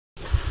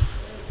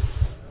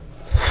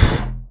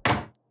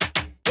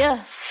Yeah.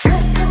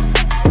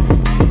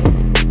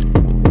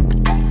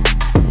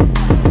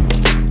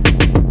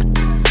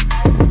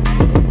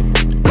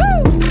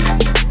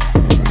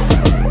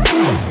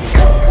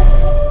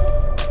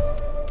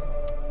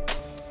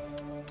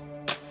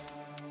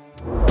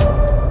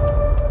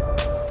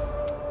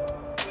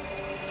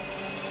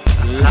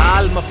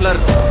 लाल muffler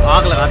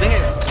आग लगा देंगे,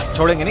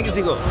 छोड़ेंगे नहीं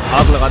किसी को,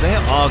 आग लगा देंगे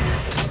आग।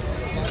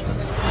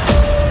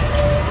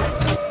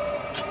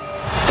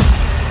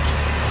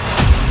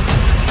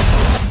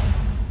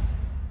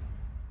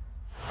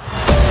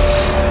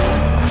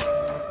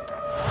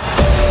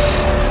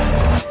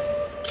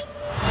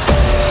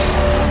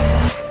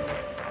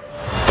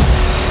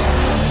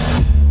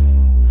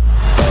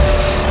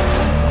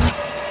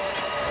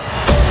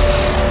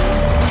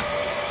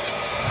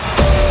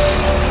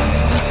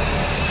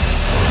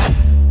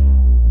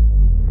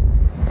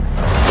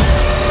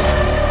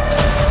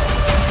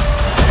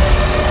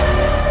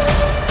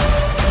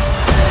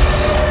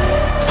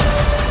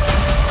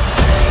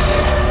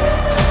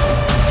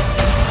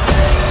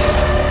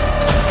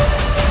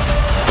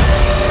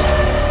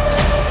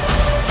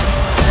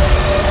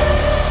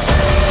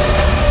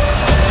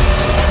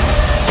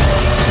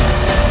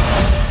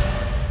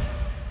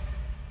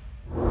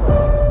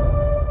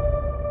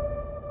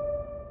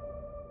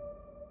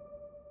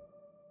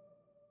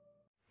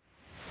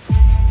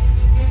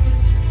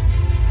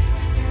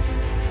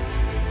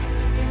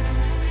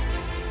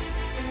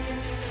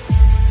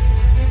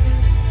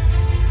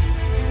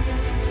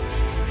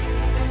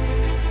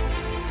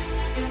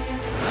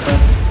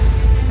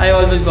 I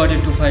always got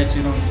into fights,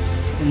 you know,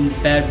 in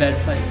bad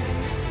fights,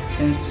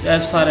 since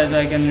as far as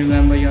I can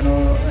remember, you know,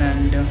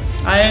 and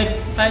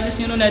I just,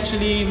 you know,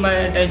 naturally my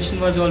attention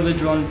was always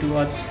drawn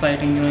towards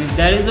fighting. You know, if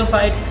there is a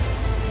fight,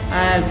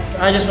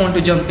 I just want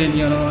to jump in,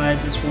 you know, I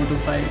just want to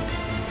fight.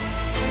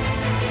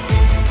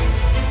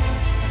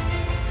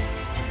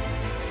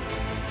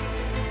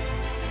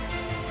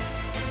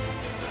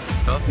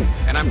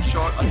 And I'm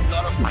sure a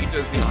lot of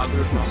fighters in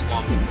Agra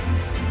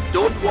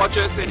don't watch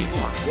us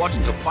anymore. Watch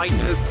the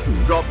fighters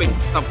dropping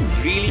some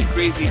really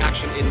crazy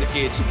action in the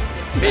cage.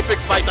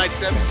 Mayfix Fight Night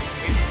Step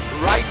is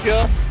right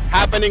here,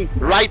 happening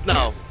right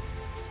now.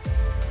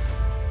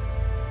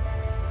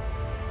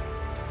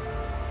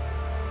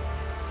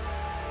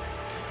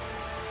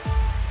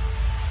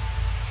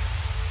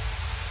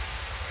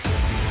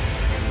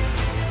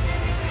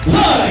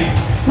 Live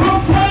from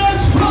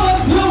Palace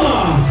Kuala,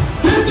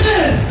 this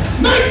is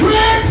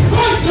Mayfix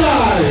Fight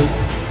Night!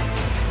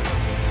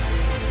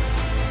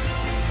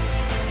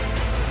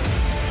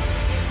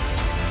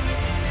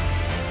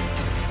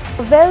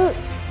 Well,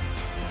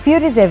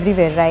 fear is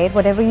everywhere, right?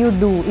 Whatever you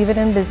do, even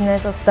in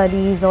business or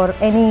studies or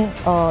any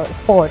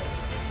sport,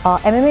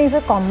 MMA is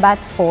a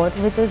combat sport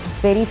which is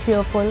very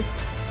fearful.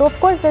 So of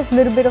course there's a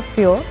little bit of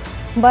fear,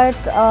 but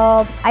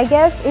I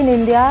guess in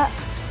India,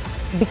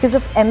 because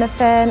of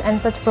MFN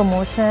and such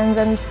promotions,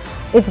 and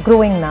it's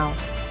growing now.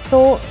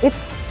 So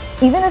it's,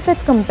 even if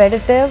it's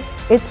competitive,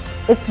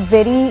 it's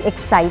very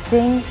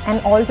exciting,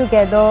 and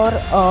altogether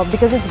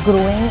because it's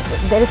growing,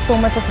 there is so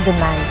much of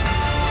demand.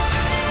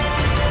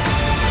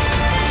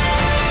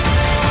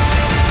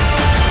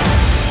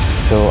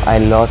 So I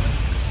lost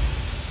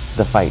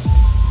the fight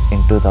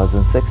in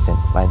 2016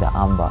 by the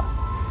armbar,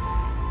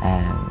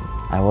 and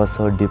I was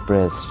so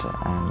depressed,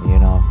 and you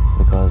know,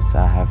 because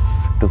I have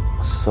took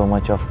so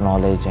much of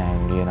knowledge,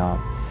 and you know,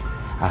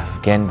 I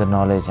have gained the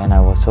knowledge, and I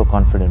was so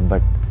confident,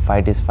 but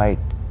fight is fight,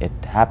 it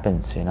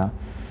happens, you know.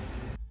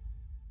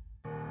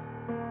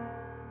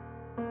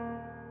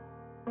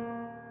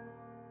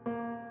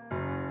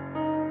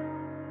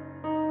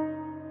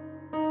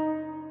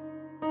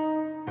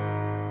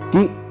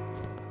 कि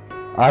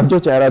आज जो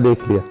चेहरा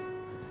देख लिया,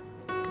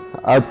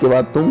 आज के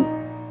बाद तुम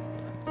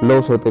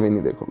लॉस होते हुए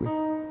नहीं देखोगे।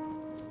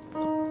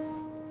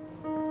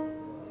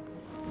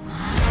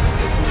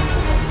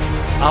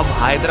 अब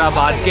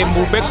हैदराबाद के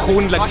मुंह पे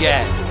खून लग गया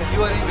है,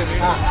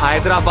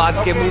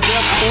 हैदराबाद के मुंह पे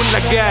खून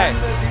लग गया है।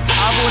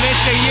 अब उन्हें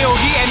चाहिए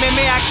होगी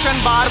MMA एक्शन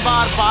बार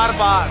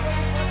बार।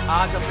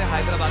 आज हमने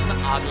हैदराबाद में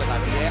आग लगा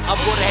दी है, अब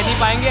वो रह नहीं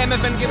पाएंगे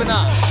MFN के बिना,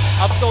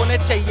 अब तो उन्हें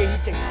चाहिए ही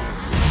चाहिए।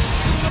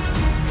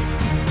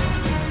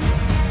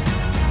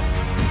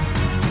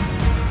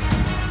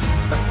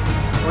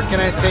 What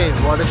can I say?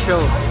 What a show.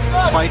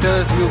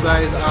 Fighters, you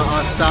guys are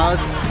our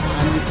stars,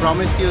 and we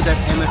promise you that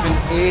MFN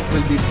 8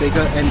 will be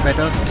bigger and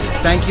better.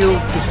 Thank you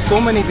to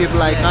so many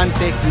people. I can't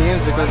take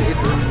names because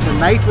the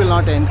night will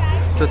not end.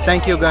 So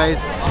thank you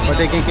guys for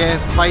taking care.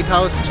 Fight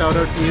House, shout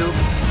out to you.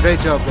 Great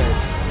job, guys.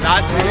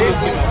 Last minute.